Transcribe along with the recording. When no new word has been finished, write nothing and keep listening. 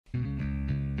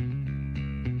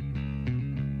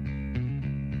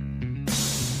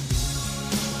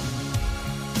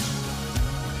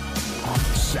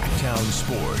Chi-Town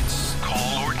Sports.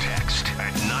 Call or text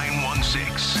at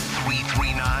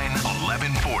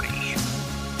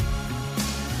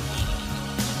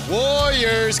 916-339-1140.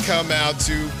 Warriors come out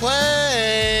to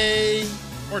play.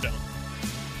 Or don't.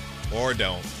 Or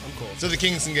don't. I'm cool. So the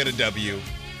Kings can get a W.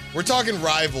 We're talking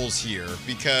rivals here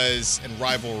and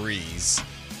rivalries.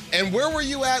 And where were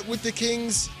you at with the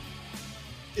Kings?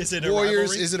 Is it a Warriors?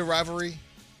 rivalry? Is it a rivalry?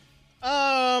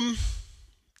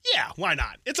 Yeah, why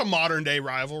not? It's a modern day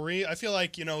rivalry. I feel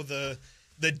like, the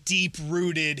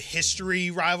deep-rooted history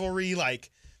rivalry,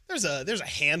 like there's a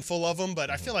handful of them,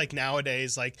 but I feel like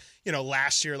nowadays, like,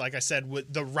 last year, like I said,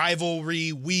 with the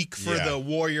rivalry week for the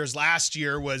Warriors last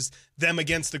year was them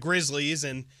against the Grizzlies,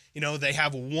 and they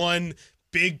have one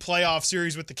big playoff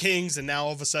series with the Kings, and now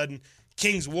all of a sudden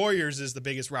Kings Warriors is the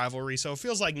biggest rivalry. So it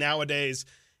feels like nowadays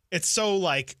it's so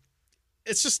like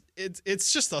it's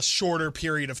just a shorter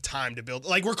period of time to build.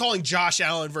 Like we're calling Josh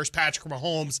Allen versus Patrick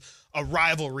Mahomes a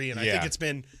rivalry, and I think it's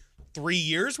been 3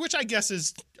 years, which I guess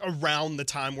is around the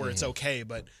time where it's okay,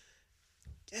 but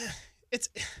it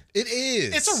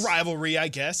is. It's a rivalry, I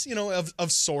guess,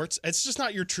 of sorts. It's just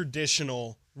not your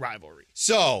traditional rivalry.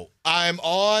 So I'm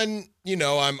on,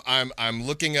 I'm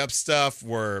looking up stuff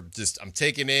where I'm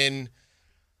taking in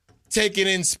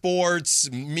sports,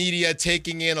 media,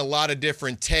 taking in a lot of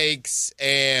different takes,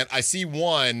 and I see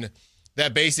one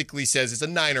that basically says, it's a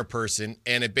Niner person,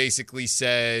 and it basically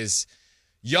says,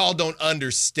 y'all don't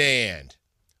understand.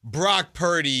 Brock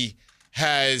Purdy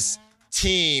has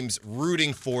teams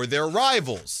rooting for their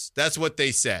rivals. That's what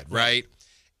they said, right?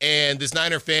 And this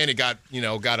Niner fan, it got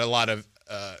a lot of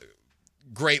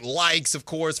great likes, of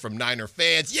course, from Niner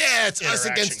fans. Yeah, it's us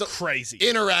against the crazy.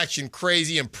 Interaction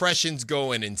crazy, impressions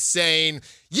going insane.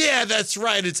 Yeah, that's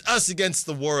right. It's us against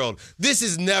the world. This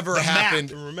has never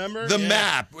happened. Map, remember? The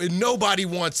map. Nobody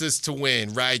wants us to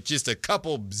win, right? Just a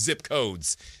couple zip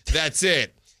codes. That's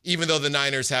it. Even though the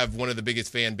Niners have one of the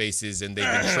biggest fan bases and they've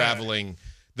been traveling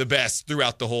the best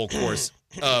throughout the whole course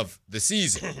of the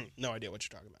season. No idea what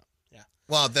you're talking about.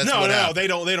 Well, that's no, happened. they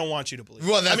don't want you to believe.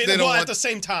 Well, at the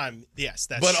same time, yes,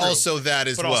 that's but true. Also that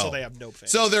as but well. But also they have no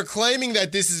fans. So they're claiming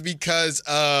that this is because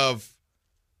of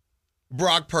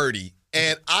Brock Purdy,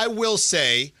 and I will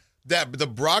say that the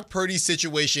Brock Purdy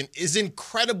situation is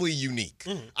incredibly unique.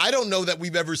 Mm-hmm. I don't know that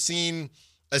we've ever seen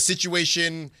a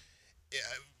situation.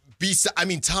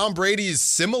 Tom Brady is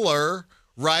similar.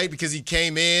 Right, because he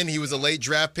came in, he was a late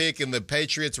draft pick, and the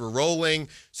Patriots were rolling.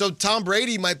 So Tom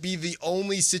Brady might be the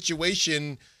only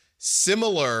situation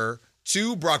similar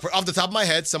to Brock. Off the top of my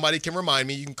head, somebody can remind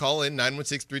me. You can call in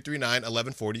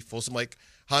 916-339-1140, Folsom Lake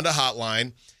Honda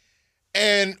Hotline.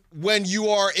 And when you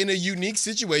are in a unique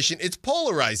situation, it's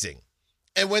polarizing.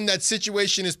 And when that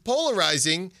situation is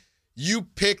polarizing, you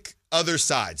pick other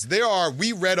sides.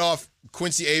 We read off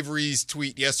Quincy Avery's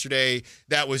tweet yesterday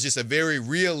that was just a very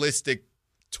realistic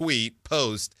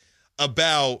post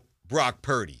about Brock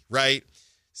Purdy, right?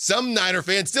 Some Niner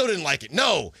fans still didn't like it.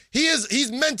 No,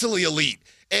 he's mentally elite,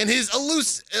 and his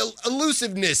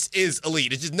elusiveness is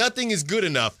elite. It's just nothing is good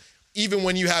enough, even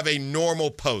when you have a normal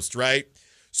post, right?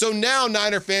 So now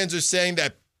Niner fans are saying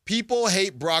that people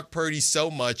hate Brock Purdy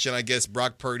so much, and I guess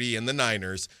Brock Purdy and the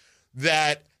Niners,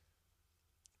 that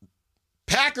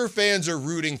Packer fans are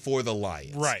rooting for the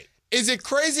Lions. Right. Is it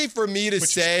crazy for me to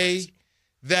say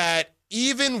that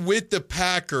even with the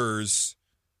Packers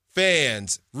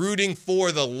fans rooting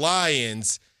for the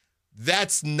Lions,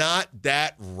 that's not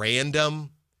that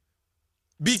random?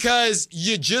 Because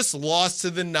you just lost to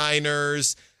the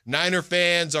Niners. Niner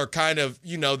fans are kind of,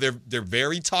 they're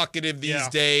very talkative these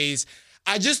days.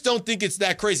 I just don't think it's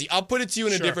that crazy. I'll put it to you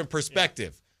in a different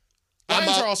perspective. Yeah.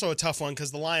 Lions are also a tough one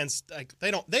because the Lions,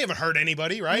 they haven't hurt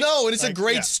anybody, right? No, and it's a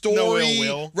great story, no ill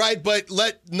will. Right? But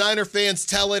let Niner fans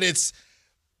tell it.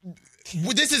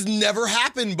 This has never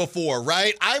happened before,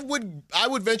 right? I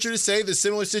would venture to say the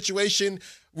similar situation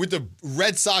with the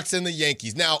Red Sox and the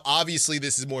Yankees. Now, obviously,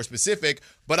 this is more specific,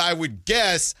 but I would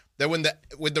guess that when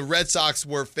the Red Sox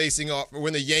were facing off, or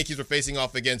when the Yankees were facing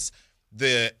off against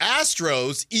the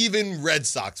Astros, even Red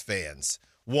Sox fans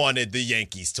wanted the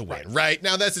Yankees to win, right?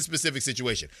 Now, that's a specific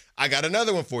situation. I got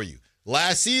another one for you.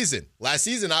 Last season,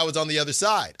 I was on the other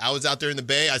side. I was out there in the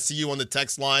Bay. I see you on the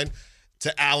text line.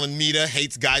 To Alan Mita,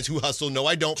 hates guys who hustle. No,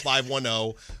 I don't,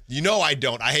 510. You know I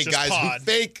don't. I hate just guys who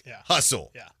fake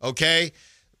hustle. Yeah. Okay?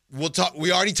 We'll talk.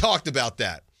 We already talked about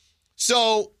that.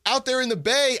 So out there in the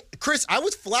Bay, Chris, I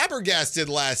was flabbergasted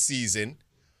last season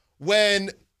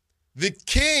when the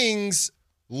Kings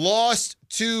lost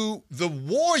to the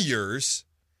Warriors,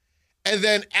 and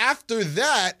then after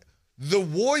that, the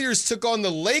Warriors took on the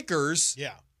Lakers.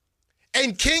 Yeah.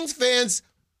 And Kings fans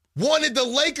wanted the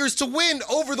Lakers to win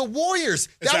over the Warriors.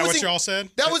 Is that what y'all said?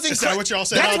 That was Is that what y'all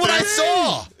said? That's what I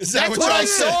saw. That's what I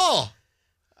saw.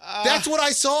 That's what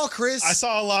I saw, Chris. I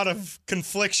saw a lot of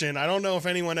confliction. I don't know if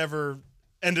anyone ever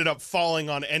ended up falling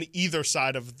on either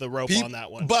side of the rope on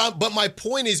that one. But my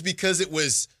point is because it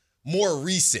was more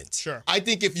recent. Sure. I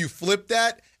think if you flip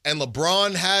that and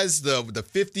LeBron has the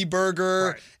 50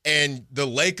 burger and the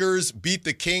Lakers beat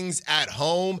the Kings at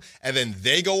home and then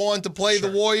they go on to play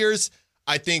the Warriors,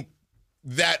 I think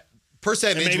that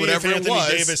percentage, maybe whatever if Anthony it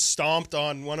was. Davis stomped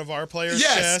on one of our players'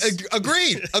 Yes, chests.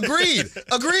 agreed.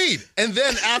 And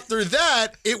then after that,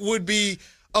 it would be,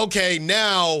 okay,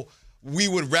 now we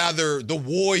would rather the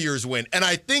Warriors win. And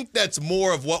I think that's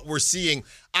more of what we're seeing.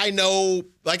 I know,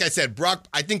 like I said,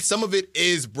 I think some of it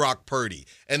is Brock Purdy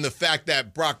and the fact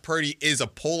that Brock Purdy is a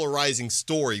polarizing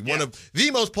story, one of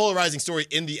the most polarizing story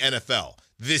in the NFL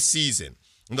this season.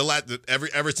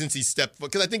 Ever since he stepped foot,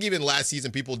 because I think even last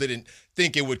season people didn't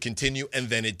think it would continue, and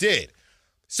then it did.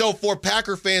 So for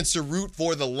Packer fans to root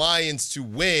for the Lions to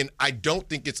win, I don't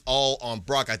think it's all on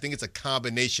Brock. I think it's a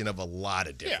combination of a lot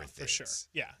of different things. For sure.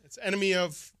 Yeah, it's an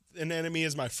enemy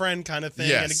is my friend kind of thing.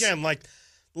 Yes. And again, like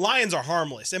Lions are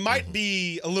harmless. It might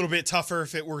be a little bit tougher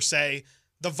if it were, say,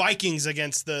 the Vikings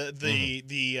against the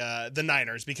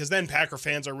Niners, because then Packer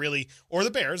fans are really, or the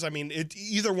Bears. I mean,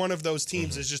 either one of those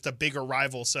teams is just a bigger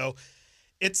rival. So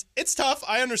it's tough.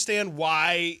 I understand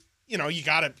why.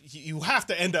 You have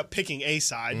to end up picking a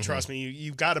side. Trust me,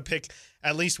 you got to pick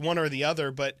at least one or the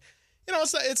other. But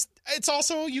it's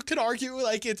also, you could argue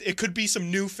like it could be some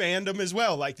new fandom as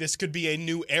well. Like this could be a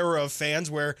new era of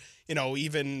fans where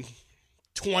even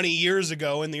 20 years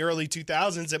ago in the early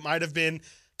 2000s, it might have been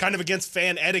kind of against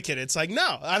fan etiquette. It's like,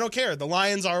 no, I don't care. The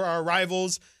Lions are our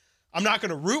rivals. I'm not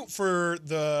going to root for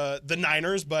the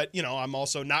Niners, but I'm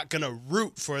also not going to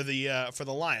root for the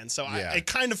Lions. So it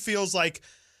kind of feels like,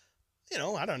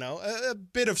 I don't know, a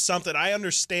bit of something. I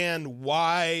understand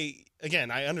why.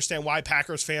 Again, I understand why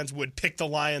Packers fans would pick the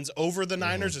Lions over the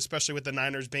Niners, especially with the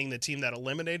Niners being the team that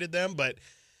eliminated them. But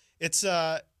it's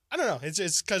I don't know.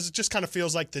 It's because it just kind of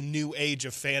feels like the new age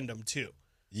of fandom too.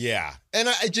 Yeah. And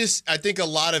I think a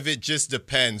lot of it just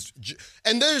depends.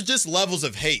 And there's just levels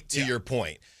of hate to your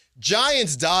point.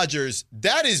 Giants, Dodgers,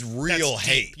 that is real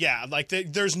hate. Yeah. Like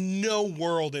there's no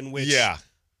world in which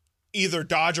either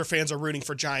Dodger fans are rooting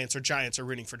for Giants or Giants are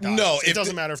rooting for Dodgers. No, it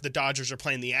doesn't matter if the Dodgers are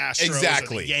playing the Astros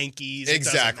or the Yankees.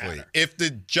 Exactly. It doesn't matter. If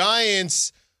the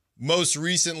Giants most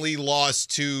recently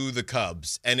lost to the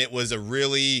Cubs and it was a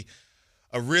really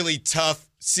tough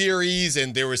series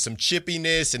and there was some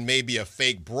chippiness and maybe a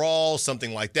fake brawl,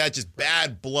 something like that, just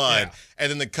bad blood.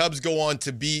 And then the Cubs go on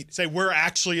to say we're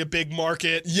actually a big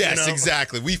market. Yes,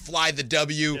 exactly. We fly the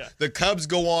W. Yeah. The Cubs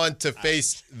go on to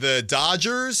face the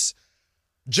Dodgers.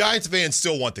 Giants fans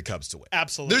still want the Cubs to win.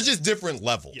 Absolutely. There's just different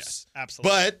levels. Yes,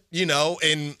 absolutely. But,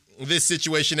 in this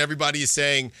situation, everybody is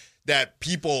saying that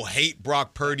people hate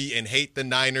Brock Purdy and hate the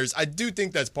Niners. I do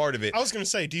think that's part of it. I was going to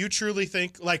say, do you truly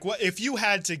think, like, what if you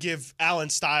had to give Alan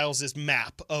Stiles this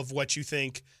map of what you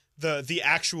think the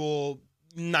actual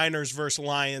Niners versus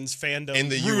Lions fandom in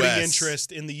the rooting US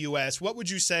interest in the US, what would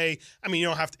you say? I mean, you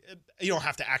don't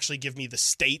have to actually give me the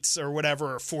states or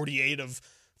whatever, or 48 of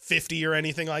 50 or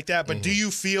anything like that, but do you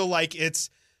feel like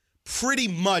it's pretty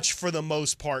much for the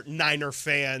most part Niner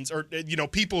fans or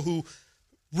people who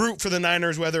root for the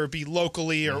Niners, whether it be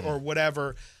locally or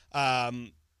whatever,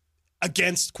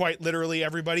 against quite literally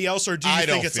everybody else? Or do you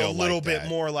think it's a little bit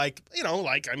more like,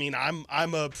 I'm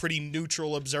a pretty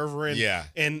neutral observer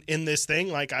in this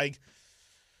thing. Like I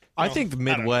think the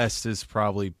Midwest is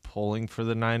probably pulling for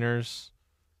the Niners.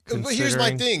 But here's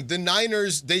my thing. The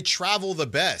Niners, they travel the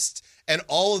best. And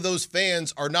all of those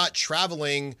fans are not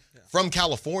traveling from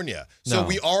California. So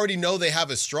we already know they have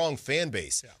a strong fan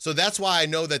base. Yeah. So that's why I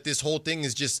know that this whole thing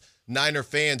is just Niner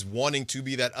fans wanting to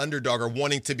be that underdog or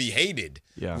wanting to be hated,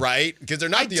 right? Because they're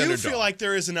not the underdog. I do feel like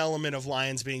there is an element of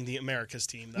Lions being the America's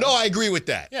team, though. No, I agree with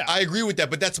that. Yeah. I agree with that.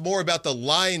 But that's more about the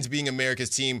Lions being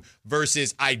America's team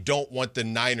versus I don't want the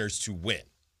Niners to win.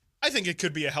 I think it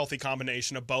could be a healthy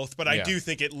combination of both, but I do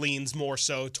think it leans more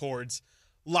so towards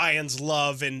Lions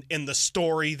love and the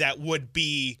story that would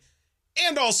be.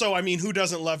 And also, I mean, who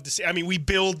doesn't love to see? I mean, we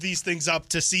build these things up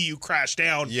to see you crash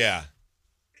down. Yeah.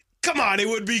 Come on, it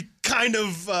would be kind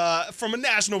of, from a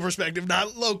national perspective,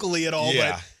 not locally at all,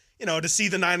 but, to see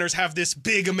the Niners have this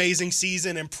big, amazing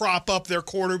season and prop up their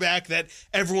quarterback that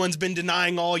everyone's been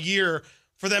denying all year,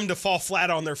 for them to fall flat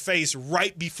on their face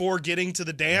right before getting to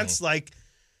the dance,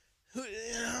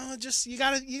 you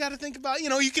gotta think about,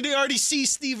 you could already see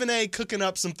Stephen A. cooking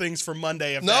up some things for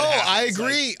Monday. If that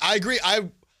happens. I agree.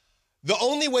 the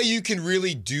only way you can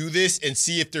really do this and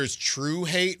see if there's true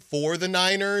hate for the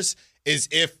Niners is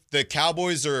if the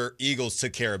Cowboys or Eagles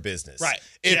took care of business. Right.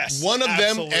 If yes, one of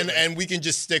absolutely. them, and we can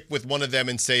just stick with one of them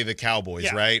and say the Cowboys,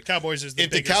 Yeah, right? Cowboys is the If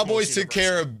the biggest, Cowboys most took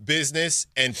care universal. of business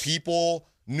and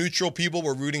neutral people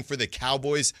were rooting for the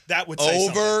Cowboys That would say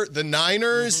over the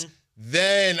Niners,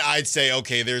 then I'd say,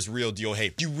 okay, there's real deal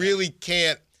hate. You really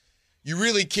can't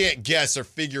guess or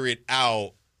figure it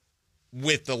out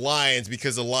with the Lions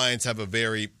because the Lions have a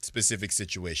very specific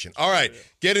situation. All right,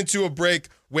 get into a break.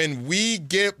 When we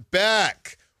get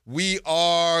back, we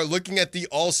are looking at the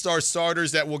All-Star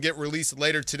starters that will get released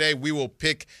later today. We will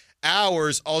pick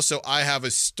ours. Also, I have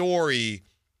a story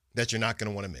that you're not going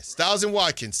to want to miss. Stiles and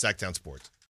Watkins, Sacktown Sports.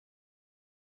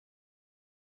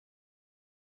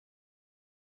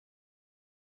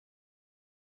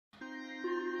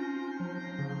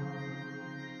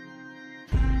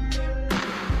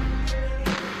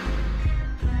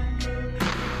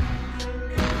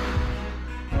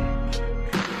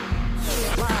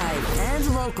 Live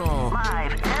and local.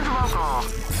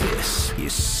 This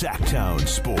is Sacktown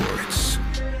Sports.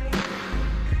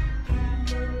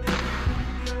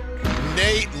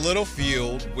 Nate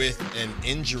Littlefield with an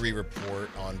injury report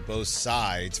on both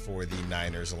sides for the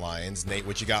Niners Lions. Nate,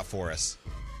 what you got for us?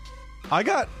 I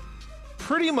got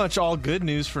pretty much all good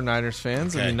news for Niners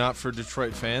fans. Okay. I mean, not for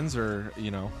Detroit fans or,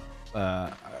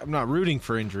 I'm not rooting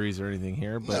for injuries or anything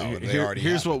here, but No, they already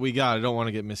here's happened. what we got. I don't want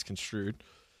to get misconstrued.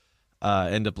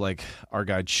 End up like our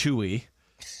guy Chewy.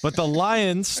 But the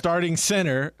Lions starting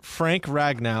center, Frank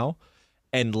Ragnow,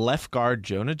 and left guard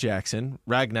Jonah Jackson.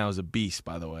 Ragnow is a beast,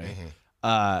 by the way.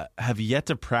 Have yet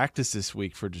to practice this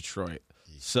week for Detroit.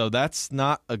 So that's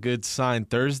not a good sign.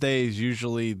 Thursday is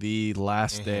usually the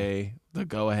last day, the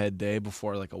go-ahead day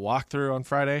before like a walkthrough on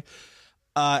Friday.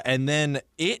 And then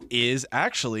it's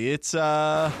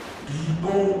Debo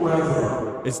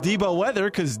weather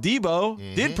because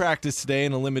Debo did practice today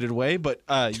in a limited way. But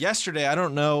yesterday, I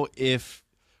don't know if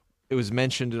it was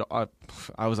mentioned. I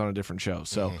was on a different show.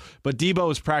 So, but Debo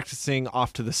was practicing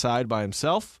off to the side by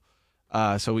himself.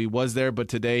 So he was there, but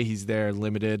today he's there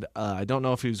limited. I don't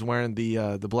know if he was wearing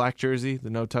the black jersey, the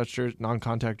no-touch jersey,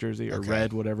 non-contact jersey, or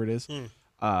red, whatever it is.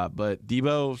 But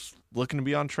Debo's looking to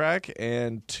be on track,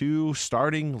 and two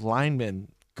starting linemen,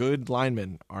 good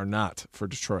linemen, are not for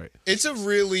Detroit. It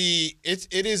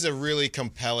is a really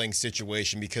compelling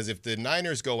situation because if the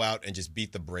Niners go out and just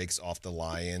beat the brakes off the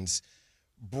Lions,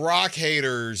 Brock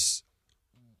haters,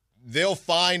 they'll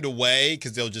find a way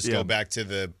because they'll just go back to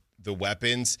the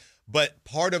weapons. But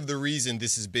part of the reason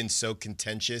this has been so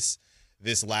contentious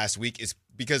this last week is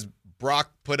because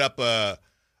Brock put up a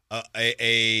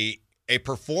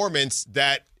performance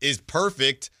that is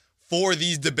perfect for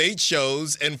these debate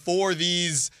shows and for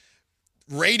these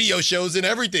radio shows and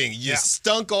everything. You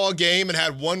stunk all game and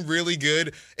had one really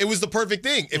good. It was the perfect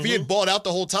thing. If he had balled out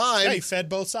the whole time. Yeah, he fed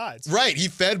both sides. Right. He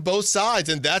fed both sides,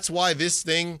 and that's why this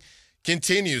thing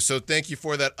continues. So thank you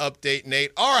for that update,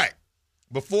 Nate. All right.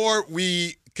 Before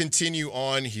we continue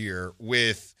on here,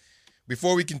 we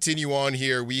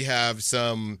have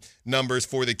some numbers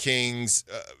for the Kings.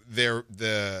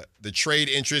 The trade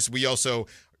interest. We also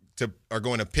are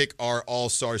going to pick our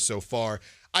all-stars so far.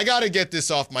 I got to get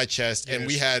this off my chest, and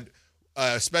we had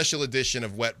a special edition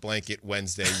of Wet Blanket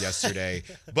Wednesday yesterday,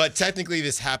 but technically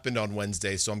this happened on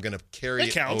Wednesday, so I'm going to carry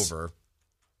it over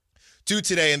to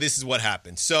today, and this is what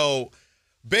happened. So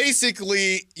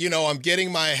basically, I'm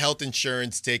getting my health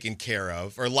insurance taken care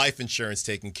of, or life insurance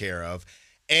taken care of,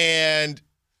 and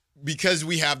because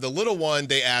we have the little one,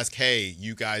 they ask, hey,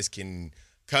 you guys can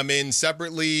come in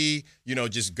separately,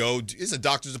 just go. It's a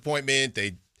doctor's appointment.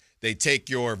 They take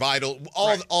your vital,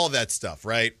 all that stuff,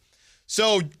 right?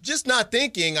 So just not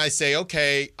thinking, I say,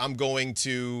 okay, I'm going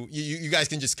to, you guys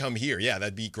can just come here. Yeah,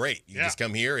 that'd be great. You can just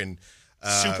come here and.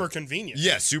 Super convenient.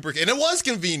 Yeah, super. And it was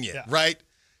convenient, right?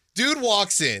 Dude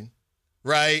walks in,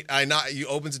 right? He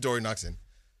opens the door, he knocks in.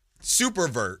 Super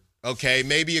vert. Okay,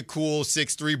 maybe a cool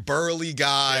 6'3" burly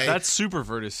guy. That's super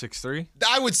vert is 6'3"?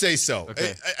 I would say so.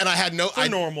 Okay. And I had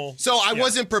normal. So I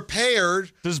wasn't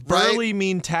prepared. Does burly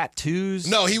mean tattoos?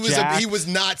 No, he jacked? was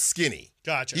not skinny.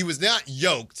 Gotcha. He was not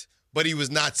yoked, but he was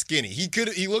not skinny.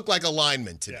 He looked like a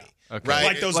lineman to me. Okay. Right?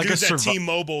 Like those Like dudes a at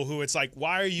T-Mobile who it's like,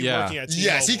 why are you working at T-Mobile?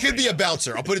 Yes, he could be a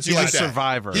bouncer. I'll put it to you He's like a that.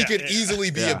 survivor. He could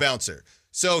easily be a bouncer.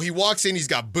 So he walks in, he's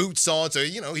got boots on, so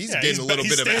he's getting a little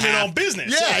bit of a standing on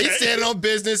business. Yeah, okay. he's standing on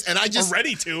business, and I just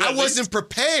ready to. I wasn't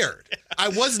prepared. I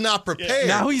was not prepared.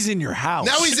 Now he's in your house.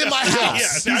 Now he's in my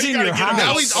house. Yeah, He's in your house.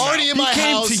 Now he's already in my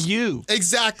house. He came to you.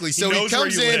 Exactly. So he knows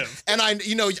comes where you in, live. and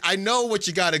I know what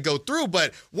you got to go through.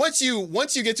 But once you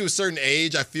get to a certain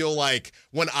age, I feel like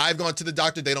when I've gone to the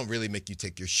doctor, they don't really make you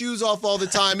take your shoes off all the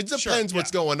time. It depends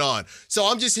what's going on. So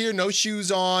I'm just here, no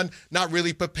shoes on, not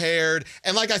really prepared.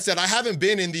 And like I said, I haven't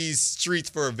been in these streets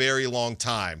for a very long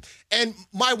time. And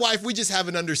my wife, we just have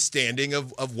an understanding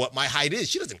of what my height is.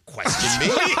 She doesn't question me.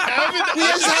 We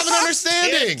just have an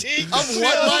understanding of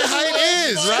what my height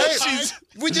is, right?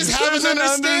 We just have an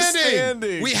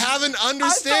understanding. We have an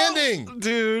understanding.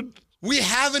 Dude. We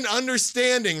have an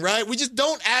understanding, right? We just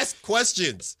don't ask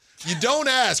questions. You don't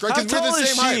ask, right? How Because we're tall the is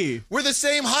same height. she? We're the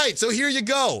same height. So here you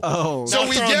go. Oh. So Not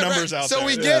we throwing get numbers out so there.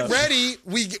 we get ready.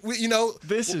 We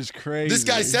This is crazy. this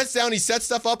guy sets down, he sets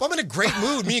stuff up. I'm in a great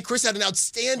mood. Me and Chris had an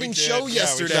outstanding We did. show Yeah, we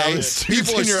yesterday. did.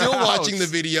 People are In your still house. watching the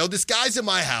video. This guy's in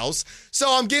my house.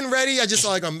 So I'm getting ready.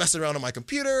 I'm messing around on my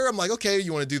computer. I'm like, okay,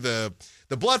 you want to do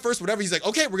the blood first, whatever. He's like,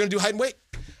 okay, we're gonna do height and weight.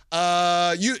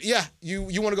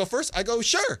 You want to go first? I go,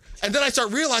 sure. And then I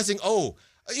start realizing,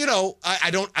 I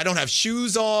don't have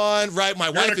shoes on, right? My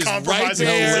wife is right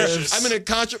there. I'm in a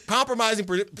compromising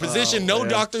position. No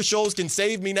Dr. Scholes can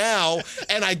save me now.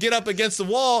 And I get up against the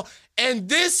wall, and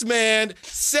this man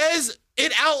says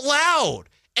it out loud.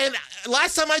 And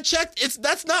last time I checked,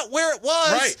 that's not where it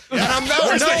was. Right. And I'm not.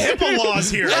 Where's the HIPAA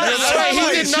laws here? Yeah, that's right.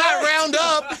 He did Check. not round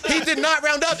up. He did not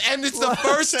round up, and it's the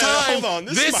first time. Hold on,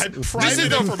 this is my private This is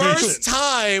the information. first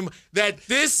time that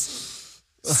this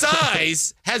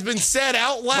size has been said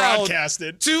out loud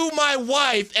Broadcasted. to my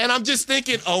wife, and I'm just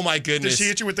thinking, oh my Did goodness. she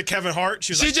hit you with the Kevin Hart?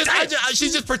 She's like,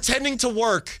 She's just pretending to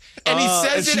work, and he and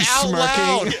says it she's out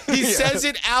loud. smirking. He says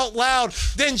it out loud.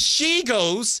 Then she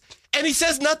goes, and he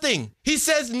says nothing. He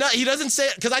says he doesn't say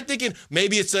it, because I'm thinking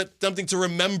maybe it's something to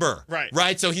remember.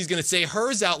 Right. So he's going to say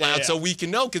hers out loud so we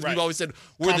can know, because we've always said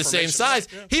we're the same Confirmation, size.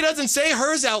 right, He doesn't say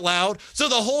hers out loud. So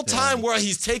the whole time where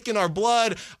he's taking our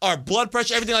blood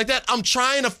pressure, everything like that,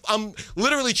 I'm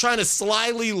literally trying to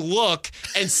slyly look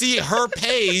and see her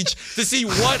page to see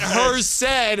what hers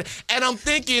said. And I'm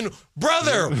thinking,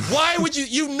 brother, why would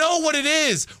you know what it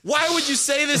is? Why would you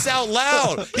say this out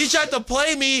loud? He tried to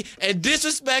play me and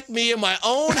disrespect me in my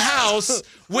own house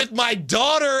with my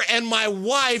daughter and my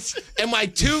wife and my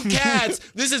 2 cats.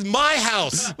 This is my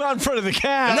house. Not in front of the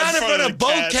cat. Not in front of both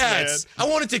cats, cats. man.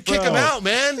 I wanted to kick him out,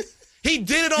 man. He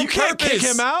did it on You can't purpose. kick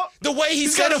him out? The way he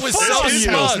He's said got it a was foot so on you.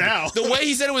 smug. Now. The way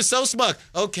he said it was so smug.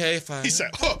 Okay, fine. He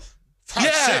said, 5'6".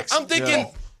 Yeah, I'm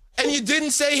thinking, and you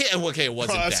didn't say it. Okay, it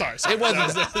wasn't that. Sorry. It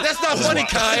wasn't that. That's not funny,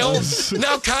 Kyle.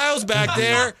 Now Kyle's back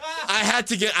there. I had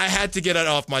to get it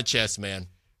off my chest, man.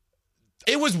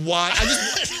 It was wild.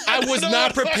 I was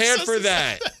not prepared for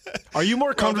that. Are you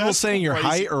more comfortable that's saying your crazy.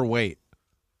 height or weight?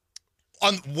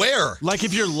 On where? Like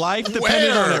if your life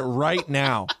depended on Where? it right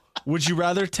now, would you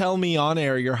rather tell me on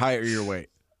air your height or your weight?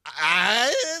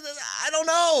 I don't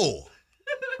know.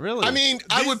 Really? I mean,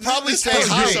 I would probably this say has to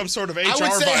be height. some sort of I would HR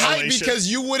say height violation.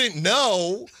 because you wouldn't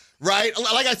know, right?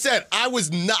 Like I said, I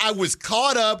was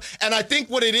caught up, and I think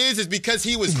what it is because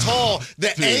he was tall,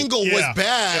 the angle was yeah,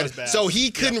 bad, it was bad. so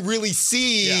he couldn't really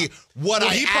see what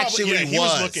I he actually probably, he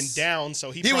was looking down,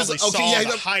 so he was- probably okay, saw yeah,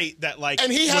 the height that like.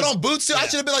 And he had was- on boots too. I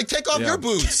should have been like, take off your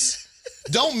boots.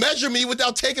 Don't measure me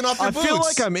without taking off your I boots. feel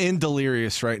like I'm in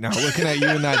delirious right now looking at you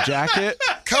in that jacket.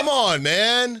 Come on,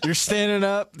 man. You're standing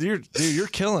up. You're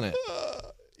killing it.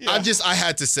 I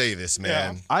had to say this,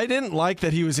 man. I didn't like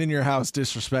that he was in your house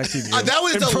disrespecting you. That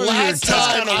was in the front of your last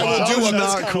cat. time I will That do was a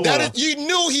not cool. That is, you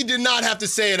knew he did not have to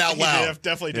say it out He loud.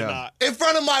 definitely did not. In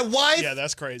front of my wife, Yeah,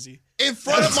 that's crazy. in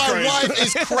front of my crazy. wife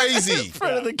is crazy. In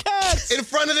front of the cats. In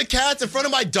front of the cats, in front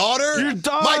of my daughter. Your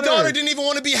daughter. My daughter didn't even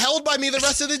want to be held by me the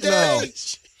rest of the day. No.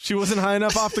 She wasn't high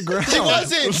enough off the ground. She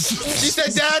wasn't. She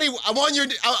said, "Daddy, I'm on your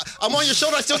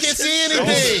shoulder. I still can't see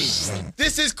anything.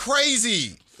 This is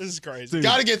crazy." This is crazy. Dude,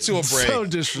 Got to get to a break. So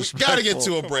disrespectful. Got to get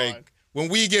to a Come break. on. When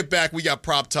we get back, we got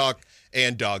prop talk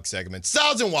and dog segment.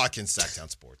 Stiles and Watkins, Sacktown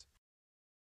Sports.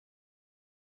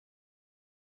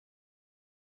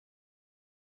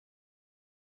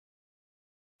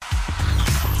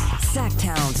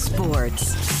 Sacktown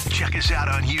Sports. Check us out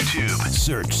on YouTube.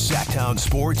 Search Sacktown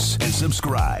Sports and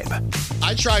subscribe.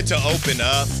 I tried to open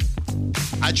up.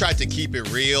 I tried to keep it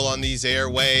real on these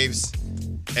airwaves.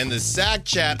 And the Sack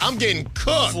Chat, I'm getting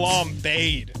cooked.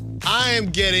 Flambéed. I am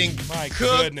getting My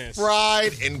cooked, goodness.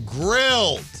 fried, and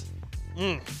grilled.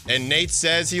 And Nate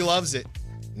says he loves it.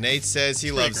 Nate says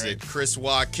he loves great. it. Chris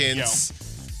Watkins.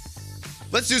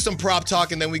 Let's do some prop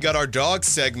talk, and then we got our dog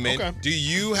segment. Okay. Do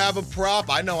you have a prop?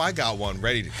 I know I got one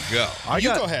ready to go.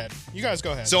 Go ahead. You guys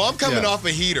go ahead. So I'm coming off a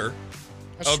heater.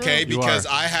 That's Okay, true. because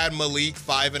I had Malik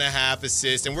 5.5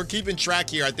 assists, and we're keeping track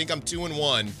here. I think I'm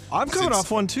 2-1. I'm coming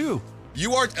off one too.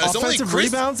 You are. It's only Offensive Chris,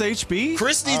 rebounds, HB.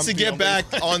 Chris needs to get back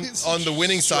on the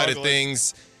winning side of Struggling.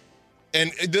 things,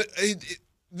 and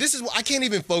this is I can't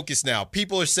even focus now.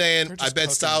 People are saying They're I just bet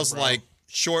cooking, Stiles bro. like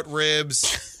short ribs,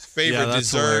 favorite Yeah, that's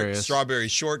dessert, hilarious. strawberry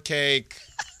shortcake.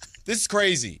 This is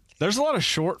crazy. There's a lot of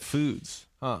short foods,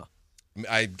 huh?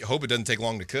 I hope it doesn't take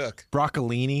long to cook.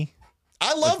 Broccolini.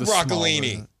 I love the small broccolini.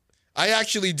 version. I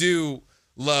actually do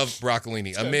love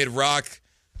broccolini. A mid-rock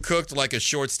cooked like a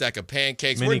short stack of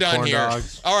pancakes. Mini We're done corn here.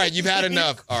 dogs. All right, you've had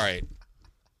enough. All right.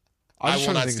 I just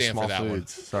will trying not to think stand of for small that one.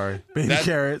 foods. Sorry, baby That-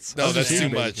 carrots. No, I was that's just too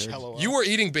eating baby much. carrots. You were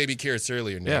eating baby carrots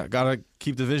earlier, Nick. Yeah, gotta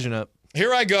keep the vision up.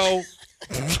 Here I go.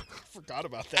 Forgot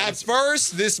about that. At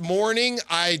first, this morning,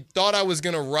 I thought I was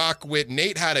going to rock with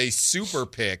Nate had a super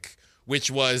pick,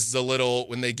 which was the little,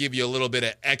 when they give you a little bit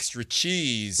of extra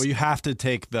cheese. But you have to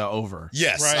take the over.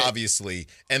 Yes, Right. obviously.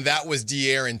 And that was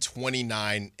De'Aaron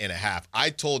 29.5. I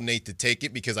told Nate to take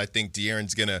it because I think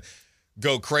De'Aaron's going to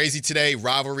go crazy today.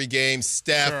 Rivalry game.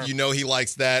 Steph, Sure. you know he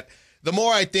likes that. The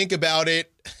more I think about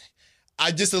it,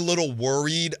 I'm just a little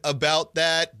worried about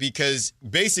that because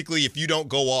basically if you don't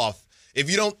go off, if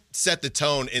you don't set the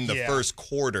tone in the Yeah. first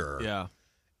quarter, Yeah.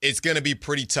 it's going to be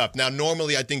pretty tough. Now,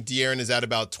 normally I think De'Aaron is at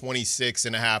about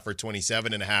 26.5 or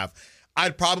 27.5.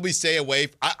 I'd probably stay away.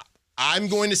 I'm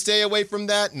going to stay away from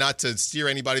that, not to steer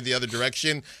anybody the other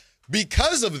direction.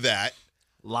 Because of that,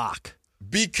 Lock.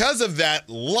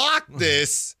 lock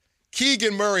this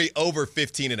Keegan Murray over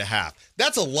 15.5.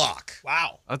 That's a lock.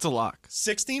 Wow. That's a lock.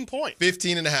 16 points.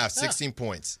 15.5, 16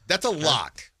 points. That's a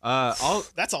lock.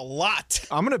 That's a lot.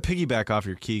 I'm gonna piggyback off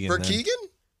your Keegan. For then. Keegan,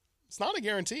 It's not a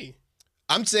guarantee.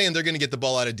 I'm saying they're going to get the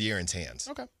ball out of De'Aaron's hands.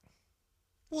 Okay.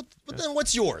 Well, but then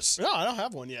what's yours? No, I don't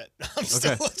have one yet. I'm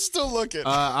still looking.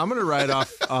 I'm gonna ride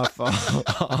off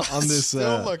on this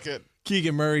Still looking.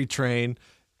 Keegan Murray train,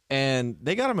 and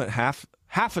they got him at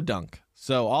half a dunk.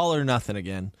 So all or nothing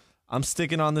again. I'm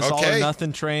sticking on this all or Okay.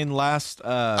 nothing train.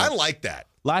 I like that.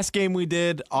 Last game we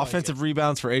did offensive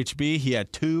rebounds for HB. He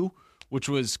had 2, which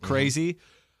was crazy.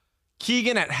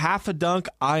 Keegan at half a dunk.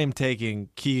 I am taking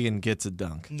Keegan gets a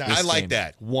dunk. Nice. this I like game.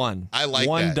 that. One. I like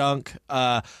one that. dunk.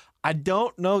 I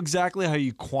don't know exactly how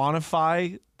you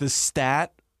quantify the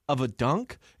stat of a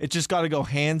dunk. It just got to go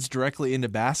hands directly into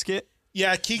basket.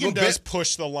 Yeah, Keegan Little does bit.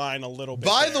 push the line a little bit.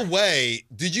 By there. the way,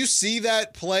 did you see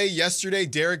that play yesterday,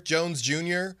 Derrick Jones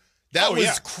Jr.? That Oh, was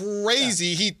yeah.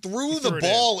 crazy. He threw the threw it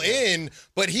ball in. in,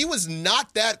 but he was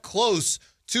not that close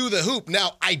to the hoop.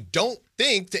 Now, I don't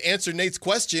think, to answer Nate's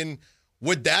question,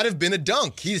 would that have been a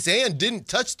dunk? His hand didn't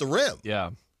touch the rim, Yeah.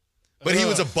 but he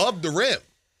was above the rim.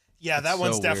 Yeah, that so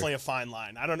one's weird. definitely a fine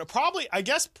line. I don't know. Probably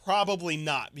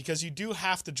not, because you do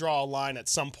have to draw a line at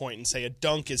some point and say a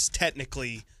dunk is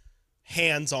technically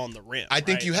hands on the rim. I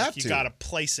think right? you have You to. got to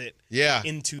place it Yeah.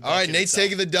 into the All right, bucket Nate's itself.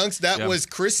 taking the dunks. That Yeah. was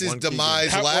Chris's One Keegan.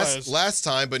 demise That last was. last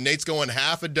time, but Nate's going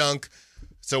half a dunk.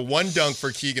 So one dunk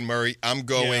for Keegan Murray. I'm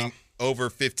going Yeah. over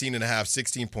 15.5,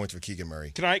 16 points for Keegan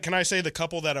Murray. Can I say the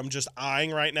couple that I'm just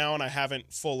eyeing right now, and I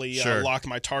haven't fully Sure. locked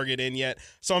my target in yet?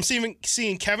 So I'm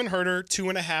seeing Kevin Huerter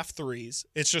 2.5 threes.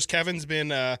 It's just Kevin's been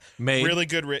Made. really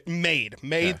good.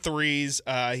 Made threes.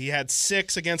 He had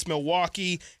 6 against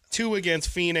Milwaukee, 2 against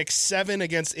Phoenix, 7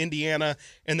 against Indiana,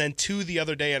 and then 2 the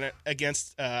other day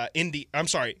against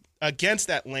against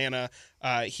Atlanta.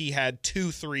 He had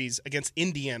 2 threes. Against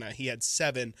Indiana, he had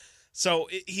 7. So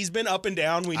he's been up and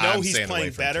down. We know I'm he's staying away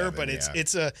playing from better, Kevin, but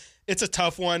yeah. it's a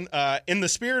tough one. In the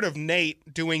spirit of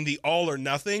Nate doing the all or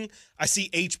nothing, I see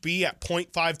HB at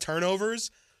 0.5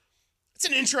 turnovers. It's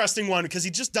an interesting one because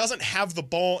he just doesn't have the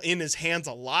ball in his hands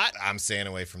a lot. I'm staying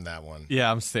away from that one.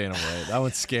 Yeah, I'm staying away. That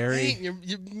one's scary. Hey,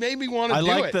 you made me want to I do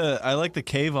like it. I like the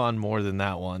cave on more than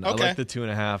that one. Okay. I like the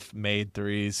 2.5 made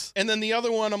threes. And then the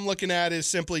other one I'm looking at is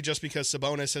simply just because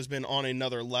Sabonis has been on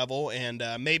another level, and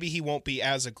maybe he won't be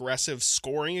as aggressive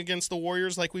scoring against the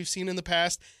Warriors like we've seen in the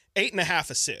past.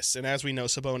 8.5 assists, and as we know,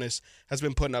 Sabonis has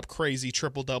been putting up crazy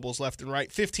triple doubles left and right.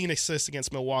 15 assists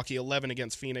against Milwaukee, 11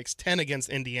 against Phoenix, 10 against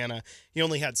Indiana. He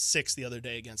only had 6 the other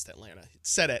day against Atlanta. It's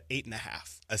set at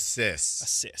 8.5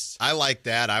 Assists. I like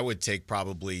that. I would take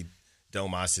probably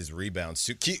Domas's rebounds.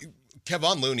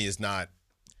 Kevon Looney is not.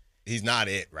 He's not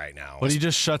it right now. But he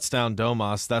just shuts down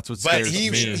Domas. That's what But scares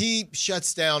me. he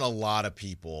shuts down a lot of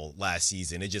people last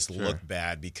season. It just looked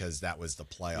bad because that was the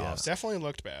playoffs. Definitely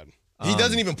looked bad. He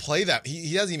doesn't even play that.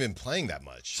 He hasn't even been playing that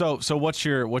much. So what's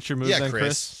your move Yeah, then, Chris.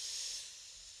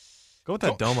 Chris? Go with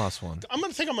that Domas one. I'm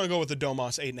going to go with the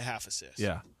Domas 8.5 assists.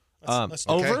 Yeah. Let's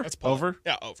Over? let's pull it. Over?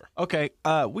 Yeah, over. Okay.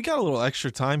 We got a little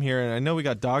extra time here, and I know we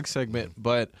got dog segment,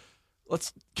 but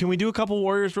can we do a couple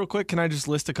Warriors real quick? Can I just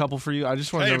list a couple for you? I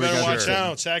just want to Hey, know you better watch Sure.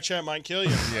 out. Sack Chat might kill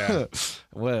you. Yeah.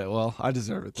 Well, I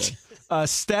deserve it then.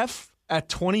 Steph at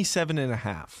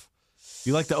 27.5.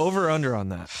 You like the over or under on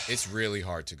that? It's really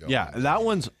hard to go. Yeah, that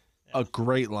one's a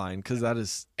great line because that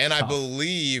is And I tough.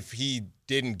 believe he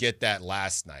didn't get that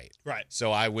last night. Right.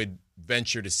 So I would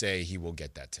venture to say he will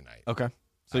get that tonight. Okay.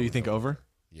 So you think over?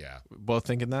 Yeah. Both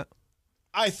thinking that?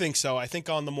 I think so. I think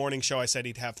on the morning show I said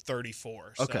he'd have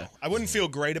 34. So Okay. I wouldn't feel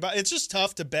great about it. It's just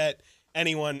tough to bet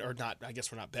anyone, or not, I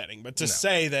guess we're not betting, but to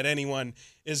say that anyone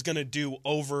is going to do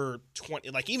over 20,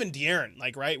 like even De'Aaron,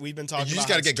 like, right? We've been talking You just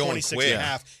about gotta get going 26 quick. and a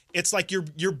half. It's like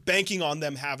you're banking on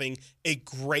them having a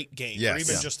great game or Yes.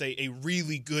 even Yeah. just a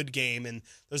really good game, and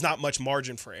there's not much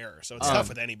margin for error. So it's tough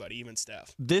with anybody, even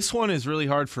Steph. This one is really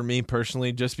hard for me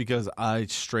personally just because I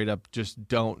straight up just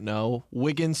don't know.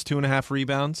 Wiggins, 2.5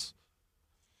 rebounds.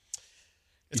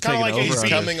 It's You kind of take like it over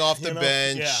AC. under. Coming off the you know?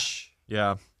 bench.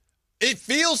 Yeah. It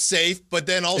feels safe, but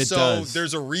then also does.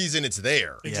 there's a reason it's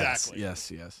there. Exactly.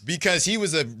 Yes. Because he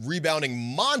was a rebounding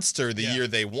monster the year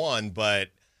they won. But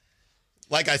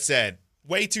like I said,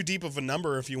 Way too deep of a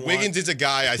number if you want. Wiggins is a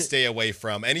guy I stay away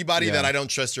from. Anybody Yeah. that I don't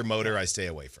trust your motor, I stay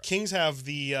away from. Kings have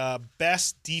the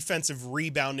best defensive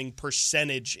rebounding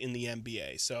percentage in the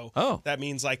NBA. So that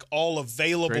means like all Great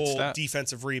available stat.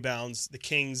 defensive rebounds, the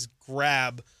Kings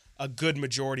grab a good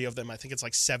majority of them. I think it's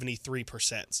like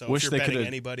 73%. So Wish if they you're betting coulda-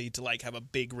 anybody to like have a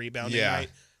big rebounding Yeah. night,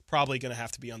 probably going to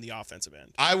have to be on the offensive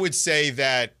end. I would say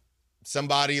that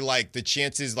somebody like the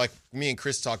chances, like me and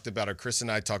Chris talked about, or Chris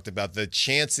and I talked about, the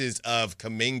chances of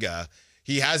Kuminga,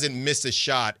 he hasn't missed a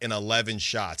shot in 11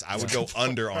 shots. I would go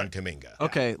under on Kuminga.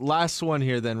 Okay, last one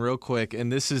here then real quick,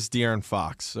 and this is De'Aaron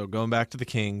Fox. So going back to the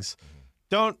Kings,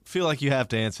 don't feel like you have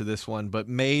to answer this one, but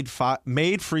made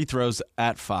free throws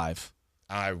at 5.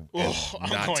 I'm I'm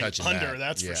not going touching under, that.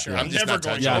 that's for Yeah. sure. I'm I'm just never not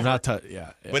going touching Yeah, it. I'm not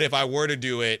yeah. But if I were to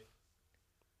do it,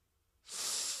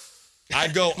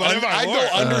 I'd go But if I were-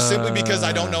 under simply because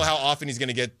I don't know how often he's going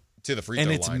to get to the free And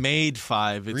throw it's line. made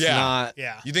 5. It's Yeah. not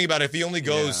Yeah. You think about it, if he only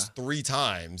goes Yeah. 3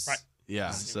 times, Right.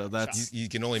 Yeah, so that's you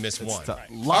can only miss one. tough.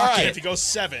 Right. Lock All right. it. If you go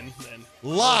 7, then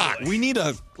Lock. We need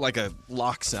a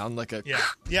lock sound, like a yeah,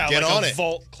 Get like on a it.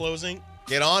 vault closing.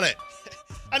 Get on it.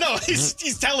 I know he's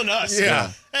telling us. Yeah.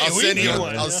 Hey, I'll we send need you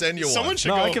one. I'll send you one. Someone should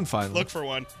No, go I can find look one. for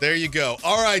one. There you go.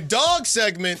 All right, dog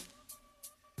segment.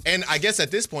 And I guess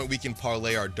at this point we can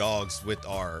parlay our dogs with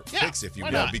our picks, if you why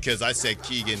will, not? because I said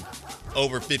Keegan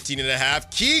over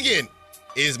 15.5. Keegan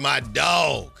is my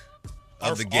dog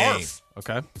of the game. Arf.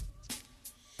 Okay.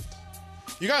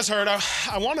 You guys heard,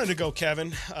 I wanted to go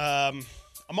Kevin.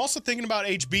 I'm also thinking about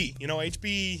HB. You know,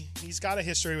 HB, he's got a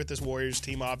history with this Warriors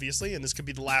team, obviously, and this could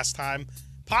be the last time,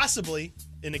 possibly,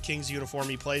 in a Kings uniform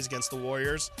he plays against the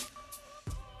Warriors.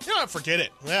 You know what? Forget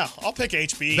it. Yeah, I'll pick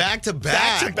HB. Back-to-back.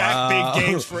 Back-to-back big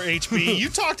games for HB. You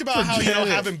talked about how, Forget it.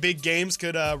 having big games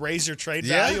could raise your trade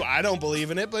Yeah. value. I don't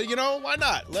believe in it, but, why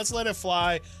not? Let's let it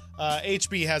fly.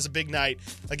 HB has a big night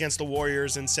against the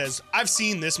Warriors and says, I've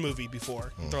seen this movie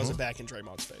before. Throws it back in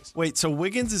Draymond's face. Wait, so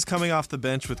Wiggins is coming off the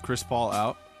bench with Chris Paul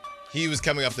out? He was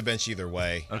coming off the bench either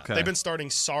way. Okay. They've been starting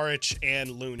Saric and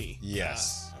Looney.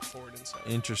 Yes. At forward and center.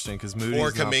 Interesting, because Moody's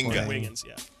Or not Kuminga. playing. Wiggins,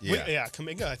 yeah. Yeah.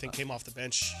 Kuminga, I think, came off the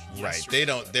bench. Right. yesterday. They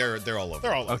don't they're all over.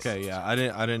 They're all over. Okay, yeah, I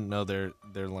didn't know their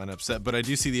lineup set, but I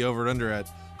do see the over and under at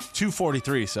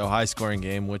 243, so high scoring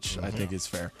game, which I think is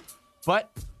fair. But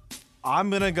I'm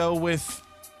gonna go with.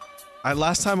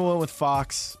 Last time I went with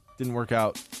Fox, didn't work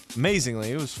out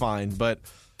amazingly. It was fine, but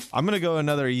I'm gonna go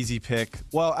another easy pick.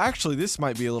 Well, actually, this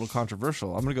might be a little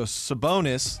controversial. I'm gonna go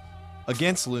Sabonis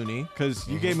against Looney because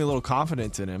you gave me a little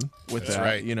confidence in him with That's that.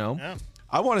 right. Yeah.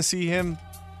 I want to see him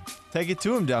take it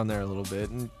to him down there a little bit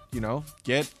and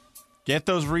get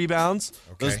those rebounds,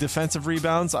 those Okay. defensive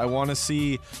rebounds. I want to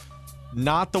see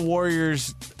not the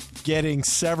Warriors getting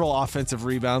several offensive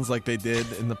rebounds like they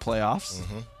did in the playoffs.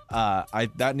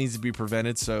 That needs to be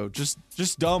prevented. So just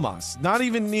Domas. Not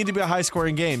even need to be a high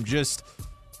scoring game. Just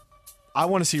I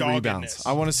want to see Doggedness. rebounds.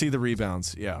 I want to see the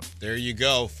rebounds. Yeah. There you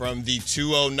go. From the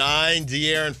 209,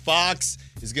 De'Aaron Fox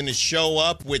is going to show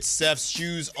up with Steph's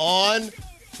shoes on.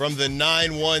 From the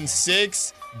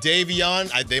 916,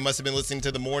 Davion. They must have been listening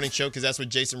to the morning show because that's what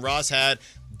Jason Ross had.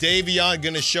 Davion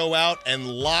going to show out and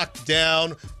lock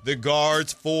down the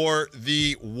guards for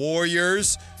the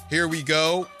Warriors. Here we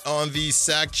go on the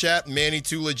Sack Chat. Manny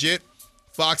Too Legit.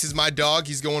 Fox is my dog.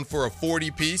 He's going for a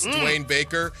 40-piece. Dwayne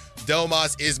Baker.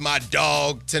 Domas is my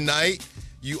dog tonight.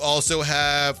 You also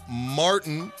have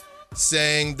Martin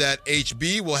saying that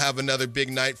HB will have another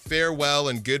big night. Farewell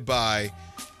and goodbye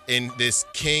in this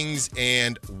Kings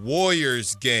and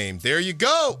Warriors game. There you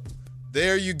go.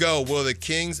 There you go. Will the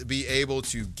Kings be able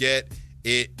to get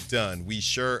it done? We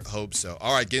sure hope so.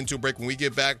 All right, get into a break. When we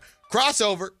get back,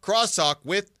 crosstalk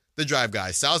with the Drive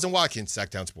Guys. Stiles and Watkins,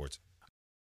 Sacktown Sports.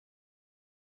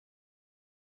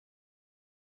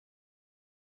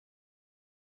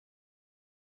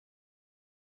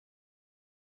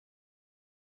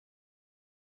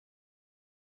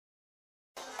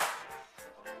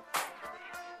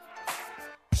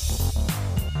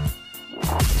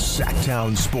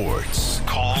 Sacktown Sports.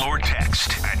 Call or text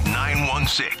at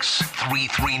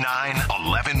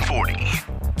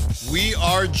 916-339-1140. We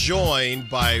are joined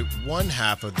by one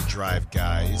half of the Drive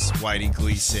Guys, Whitey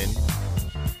Gleason,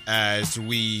 as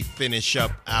we finish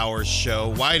up our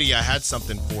show. Whitey, I had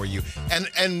something for you. And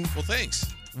Well, thanks.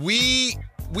 we've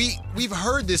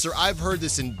heard this, or I've heard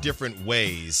this in different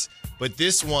ways, but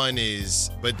this one is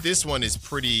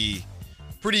pretty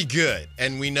good.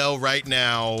 And we know right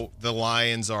now the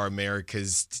Lions are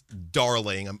America's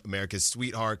darling, America's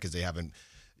sweetheart, because they haven't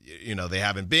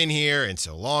been here in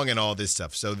so long and all this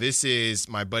stuff. So this is,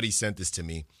 my buddy sent this to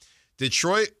me.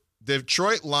 Detroit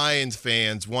Lions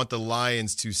fans want the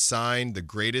Lions to sign the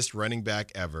greatest running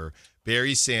back ever,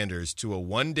 Barry Sanders, to a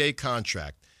one-day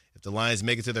contract. If the Lions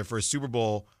make it to their first Super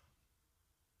Bowl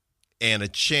and a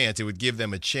chance, it would give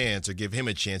them a chance, or give him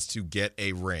a chance to get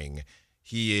a ring.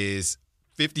 He is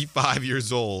 55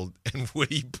 years old, and would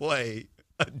he play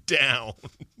a down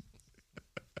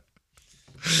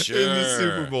Sure. in the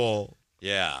Super Bowl?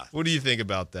 Yeah. What do you think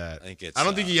about that? I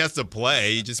don't think he has to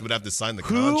play. He just would have to sign the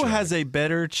Who contract. has a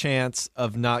better chance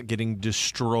of not getting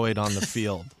destroyed on the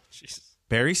field?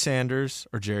 Barry Sanders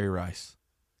or Jerry Rice?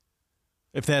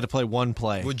 If they had to play one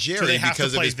play. Well, So Jerry, they have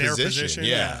because to play of his their position.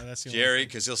 Yeah. that's the only Jerry, thing.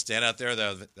 because he'll stand out there.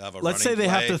 They'll have a Let's say running they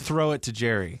have play. to throw it to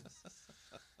Jerry.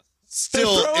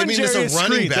 Still, They're I throwing mean, there's Jerry a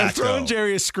running screen. They're back, throwing though.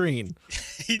 Jerry a screen.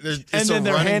 It's And a then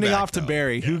they're running handing back, off to though.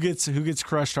 Barry. Who gets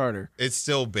crushed harder? It's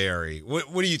still Barry.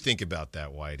 What do you think about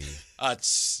that, Whitey?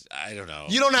 It's, I don't know.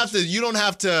 You don't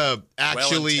have to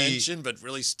actually. Well-intentioned, but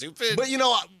really stupid. But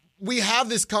we have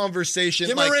this conversation.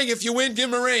 give him a ring. If you win, give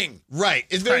him a ring. Right.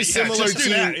 It's very Right, yeah, similar just do to.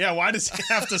 that. Yeah, why does he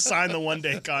have to sign the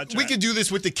one-day contract? We could do this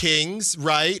with the Kings,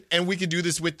 right? And we could do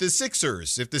this with the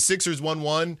Sixers. If the Sixers won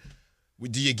one,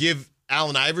 do you give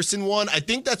Allen Iverson one? I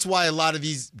think that's why a lot of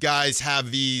these guys have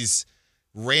these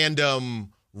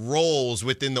random roles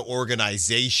within the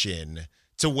organization,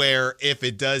 to where if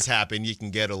it does happen, you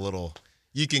can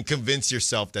convince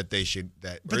yourself that they should,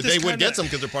 or But they this would kinda- get some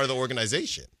because they're part of the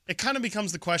organization. It kind of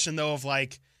becomes the question, though, of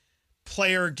like,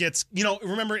 player gets,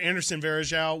 remember Anderson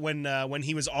Varejao when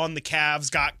he was on the Cavs,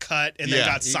 got cut, and then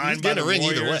got he signed was by getting the a ring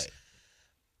Warriors. either way.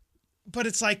 But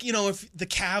it's like, if the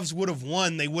Cavs would have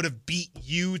won, they would have beat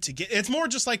you to get. It's more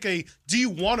just like do you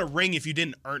want a ring if you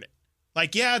didn't earn it?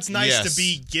 Like, yeah, it's nice Yes. to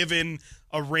be given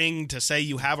a ring to say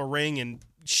you have a ring, and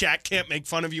Shaq can't make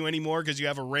fun of you anymore because you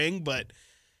have a ring. But,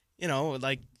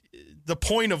 like, the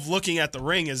point of looking at the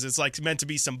ring is it's like meant to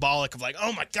be symbolic of like,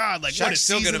 oh my God, like Shaq's what a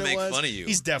still season gonna it make was. fun of you.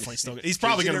 He's definitely still. He's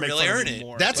probably you going to make didn't fun really of earn you it.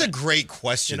 more. That's a but great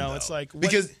question, though. it's like, what-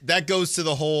 because that goes to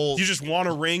the whole. you just want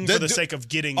a ring for the sake of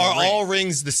getting a Are ring. all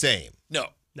rings the same? No.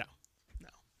 No.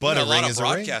 But a a ring lot is of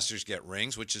a ring. broadcasters get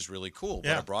rings, which is really cool.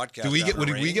 Yeah. But a broadcaster Do we get? have a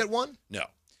Did we ring? get one? No.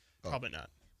 Probably not.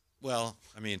 Well,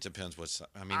 I mean, it depends what's.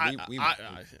 I mean,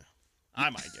 I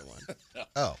might get one.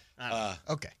 Oh,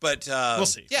 okay. but We'll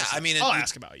see. Yeah, We'll see. I mean, I'll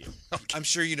ask about you. I'm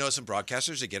sure you know some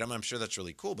broadcasters that get them. I'm sure that's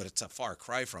really cool, but it's a far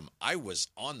cry from I was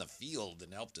on the field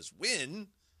and helped us win.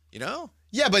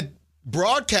 Yeah, but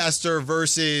broadcaster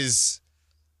versus.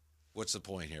 What's the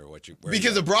point here?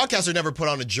 Because the broadcaster never put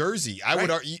on a jersey.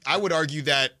 I would argue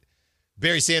that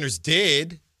Barry Sanders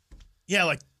did, Yeah,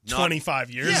 like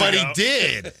 25 years but ago. he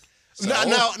did.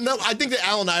 No, I think the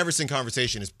Allen Iverson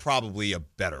conversation is probably a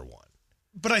better one.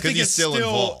 But I 'Cause think he's it's still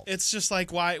involved. It's just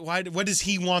like, why? What does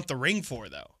he want the ring for,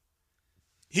 though?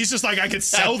 He's just like, I could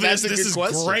sell this. That's a This good is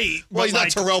question. great. Well, but he's not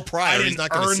like, Terrell Pryor. I didn't He's not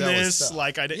gonna earn sell his this. stuff.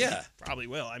 Like I did. Yeah. Probably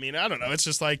will. I mean, I don't know. It's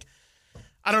just like,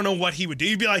 I don't know what he would do.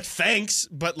 He'd be like, thanks,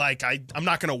 but like, I'm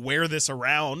not gonna wear this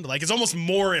around. Like, it's almost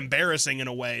more embarrassing in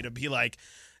a way to be like,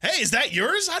 hey, is that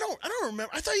yours? I don't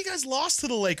remember. I thought you guys lost to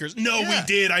the Lakers. No, Yeah. we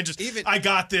did. I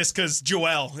got this because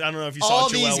Joel. I don't know if you saw All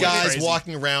Joel these went guys crazy.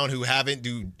 walking around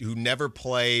who never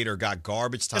played or got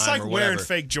garbage time It's like or wearing whatever.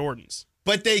 fake Jordans.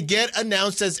 But they get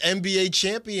announced as NBA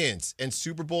champions and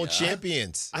Super Bowl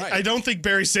champions. I don't think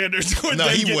Barry Sanders would No,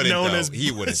 then he get wouldn't, known though. as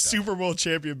He wouldn't, though. Super Bowl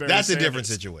champion Barry That's a Sanders. different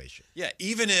situation. Yeah,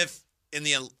 even if in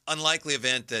the unlikely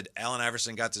event that Allen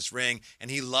Iverson got this ring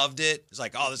and he loved it, it's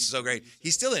like, oh, this is so great.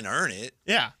 He still didn't earn it.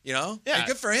 Yeah. You know? Yeah. And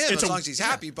good for him as long as he's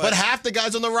happy. But half the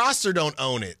guys on the roster don't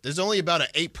own it. There's only about an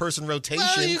 8-person rotation.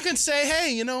 Well, you can say,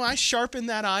 hey, I sharpened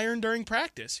that iron during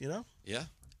practice, Yeah.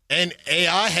 And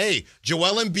AI,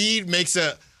 Joel Embiid makes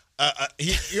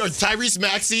Tyrese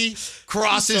Maxey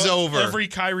crosses over. Every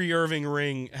Kyrie Irving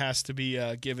ring has to be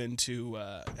given to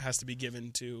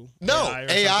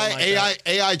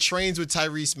AI trains with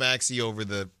Tyrese Maxey over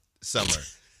the summer.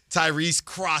 Tyrese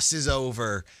crosses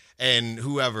over and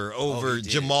whoever over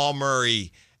Jamal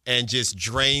Murray and just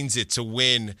drains it to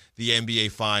win the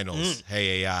NBA Finals.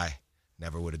 Hey, AI,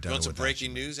 never would have done it. Want some without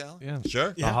breaking you. news, Alan? Yeah.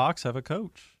 Sure. The Hawks have a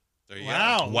coach. There you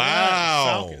Wow. go. Wow.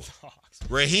 Falcons, Hawks.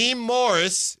 Raheem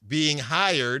Morris being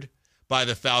hired by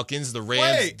the Falcons, the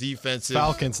Rams Wait. – defensive.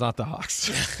 Falcons, not the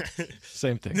Hawks.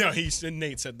 Same thing. No,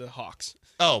 Nate said the Hawks.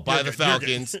 By You're the good, you're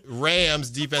Falcons, Rams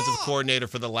defensive coordinator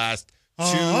for the last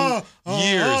 2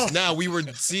 years. Now, we were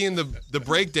seeing the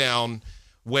breakdown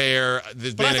where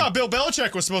there's But been I thought Bill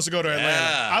Belichick was supposed to go to Atlanta.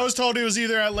 Yeah. I was told he was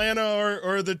either Atlanta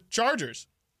or the Chargers.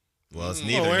 well, it's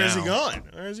neither Well, where now. is he going?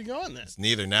 Where is he going then? It's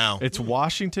neither now. It's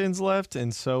Washington's left,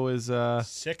 and so is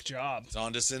Sick job. It's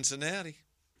on to Cincinnati.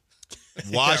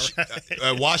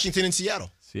 Washington and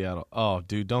Seattle. Seattle. Oh,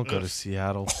 dude, don't go to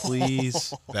Seattle,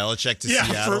 please. Belichick to Yeah,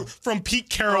 Seattle. from Pete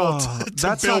Carroll to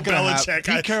that's Bill not gonna Belichick.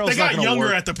 happen. Pete Carroll's they got not gonna younger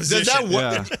work. at the Does position.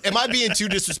 that Yeah. Am I being too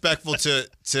disrespectful to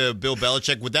Bill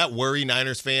Belichick? Would that worry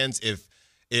Niners fans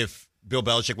if Bill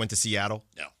Belichick went to Seattle?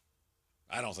 No.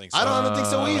 I don't think so. I don't think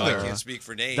so I either. can't speak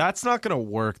for Nate. That's not going to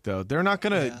work, though. They're not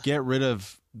going to get rid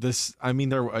of this. I mean,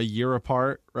 they're a year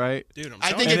apart, right? Dude,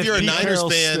 I think telling if And you're a Pete Niners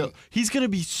Carroll's fan- he's going to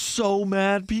be so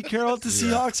mad, Pete Carroll, at the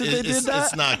Seahawks if they did that.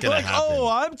 It's not going Like, to happen. oh,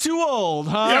 I'm too old,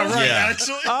 huh? Yeah, right. Yeah.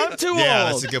 Actually, I'm too Yeah,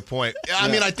 old. that's a good point. I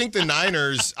mean, I think the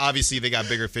Niners, obviously, they got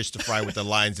bigger fish to fry with the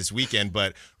Lions this weekend,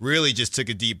 but really just took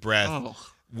a deep breath,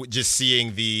 just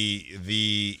seeing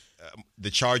the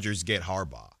Chargers get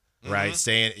Harbaugh, right?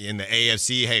 Saying in the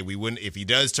AFC, hey, we wouldn't if he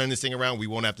does turn this thing around, we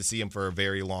won't have to see him for a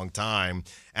very long time.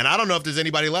 And I don't know if there's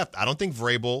anybody left. I don't think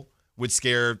Vrabel would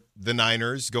scare the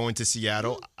Niners going to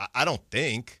Seattle. I don't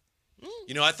think.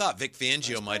 You know, I thought Vic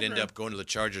Fangio might end up going to the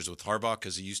Chargers with Harbaugh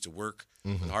because he used to work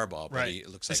with Harbaugh, but Right. it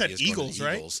looks They like said he is going to Eagles, the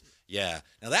right? Eagles. Yeah.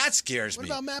 Now that scares what me.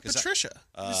 about Matt 'cause Patricia?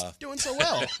 He's doing so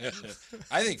well.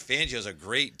 I think Fangio's a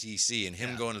great DC, and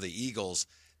him going to the Eagles,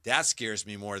 that scares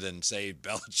me more than, say,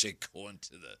 Belichick going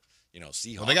to the,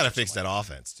 Seahawks. Well, they got to or fix that something like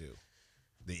offense too.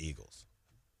 The Eagles.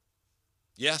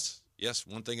 Yes,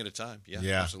 one thing at a time. Yeah,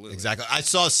 absolutely. Exactly. I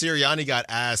saw Sirianni got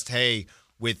asked, "Hey,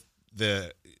 with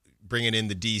the bringing in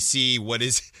the DC,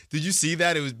 did you see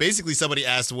that? It was basically somebody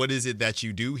asked, "What is it that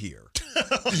you do here?"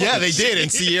 Yeah, they did. And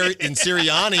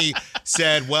Sirianni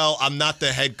said, "Well, I'm not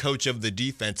the head coach of the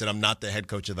defense, and I'm not the head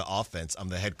coach of the offense. I'm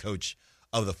the head coach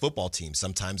of the football team.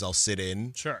 Sometimes I'll sit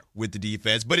in with the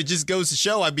defense, but it just goes to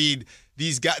show. I mean,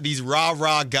 these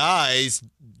rah guys,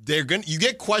 you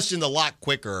get questioned a lot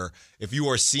quicker if you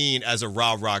are seen as a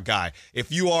rah guy.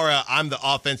 If you are I'm the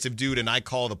offensive dude and I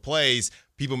call the plays,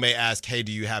 people may ask, hey,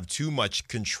 do you have too much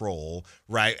control,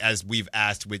 right? As we've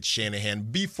asked with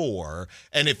Shanahan before.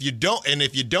 And if you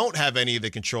don't have any of the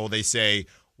control, they say,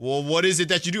 well, what is it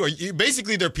that you do?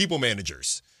 Basically, they're people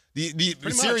managers. The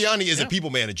Sirianni is a people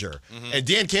manager, and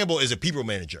Dan Campbell is a people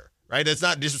manager, right? That's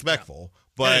not disrespectful,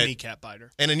 but And a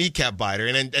kneecap biter.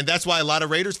 And that's why a lot of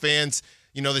Raiders fans,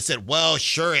 they said, well,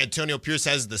 sure, Antonio Pierce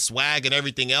has the swag and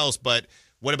everything else, but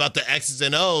what about the X's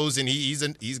and O's? And he's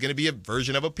going to be a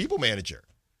version of a people manager.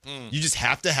 You just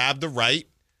have to have the right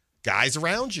guys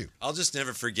around you. I'll just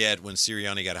never forget when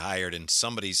Sirianni got hired and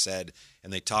somebody said,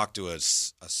 and they talked to a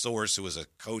source who was a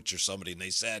coach or somebody, and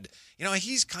they said,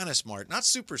 he's kind of smart. Not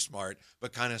super smart,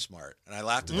 but kind of smart. And I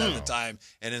laughed at that at the time.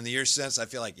 And in the years since, I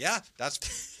feel like, yeah, that's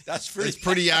pretty. It's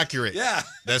pretty accurate. Yeah.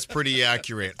 That's pretty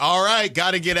accurate. All right,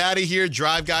 got to get out of here.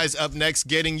 Drive Guys up next,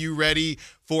 getting you ready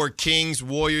for Kings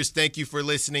Warriors. Thank you for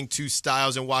listening to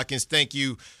Stiles and Watkins. Thank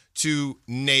you to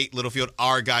Nate Littlefield,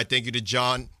 our guy. Thank you to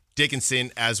John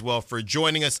Dickinson as well for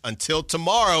joining us. Until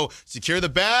tomorrow, secure the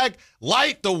bag,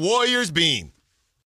 light the Warriors beam.